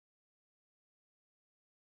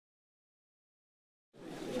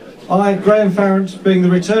I, Graham Farrant, being the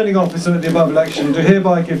returning officer at the above election, do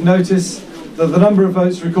hereby give notice that the number of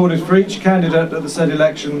votes recorded for each candidate at the said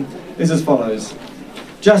election is as follows.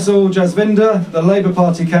 Jasul Jasvinder, the Labour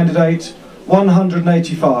Party candidate,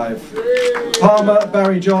 185. Palmer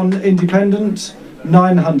Barry John, Independent,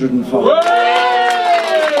 905.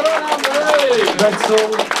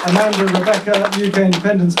 Redsall Amanda Rebecca, UK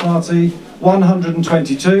Independence Party,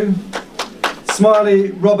 122.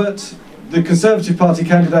 Smiley Robert, the Conservative Party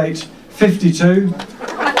candidate, 52.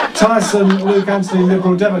 Tyson Luke Anthony,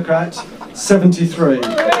 Liberal Democrat, 73.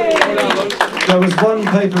 There was one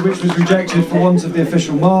paper which was rejected for want of the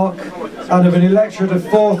official mark, and of an electorate of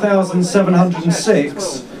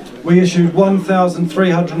 4,706, we issued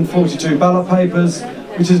 1,342 ballot papers,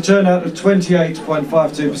 which is a turnout of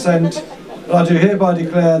 28.52%. And I do hereby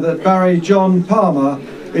declare that Barry John Palmer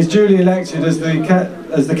is duly elected as the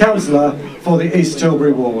councillor for the East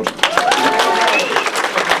Tilbury ward.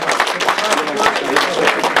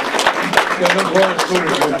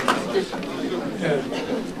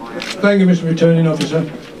 Thank you, Mr. Returning Officer.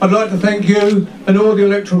 I'd like to thank you and all the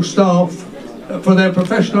electoral staff for their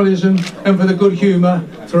professionalism and for the good humour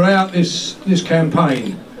throughout this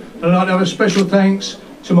campaign. And I'd like to have a special thanks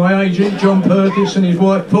to my agent, John Purkis, and his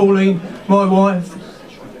wife, Pauline, my wife,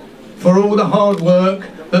 for all the hard work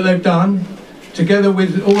that they've done, together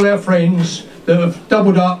with all our friends that have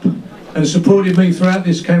doubled up and supported me throughout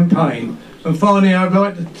this campaign. And finally, I'd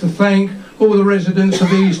like to thank all the residents of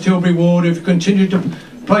the East Tilbury ward who've continued to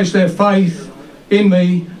place their faith in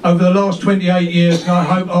me over the last 28 years, and I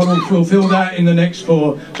hope I will fulfil that in the next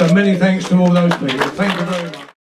 4. So many thanks to all those people. Thank you very much.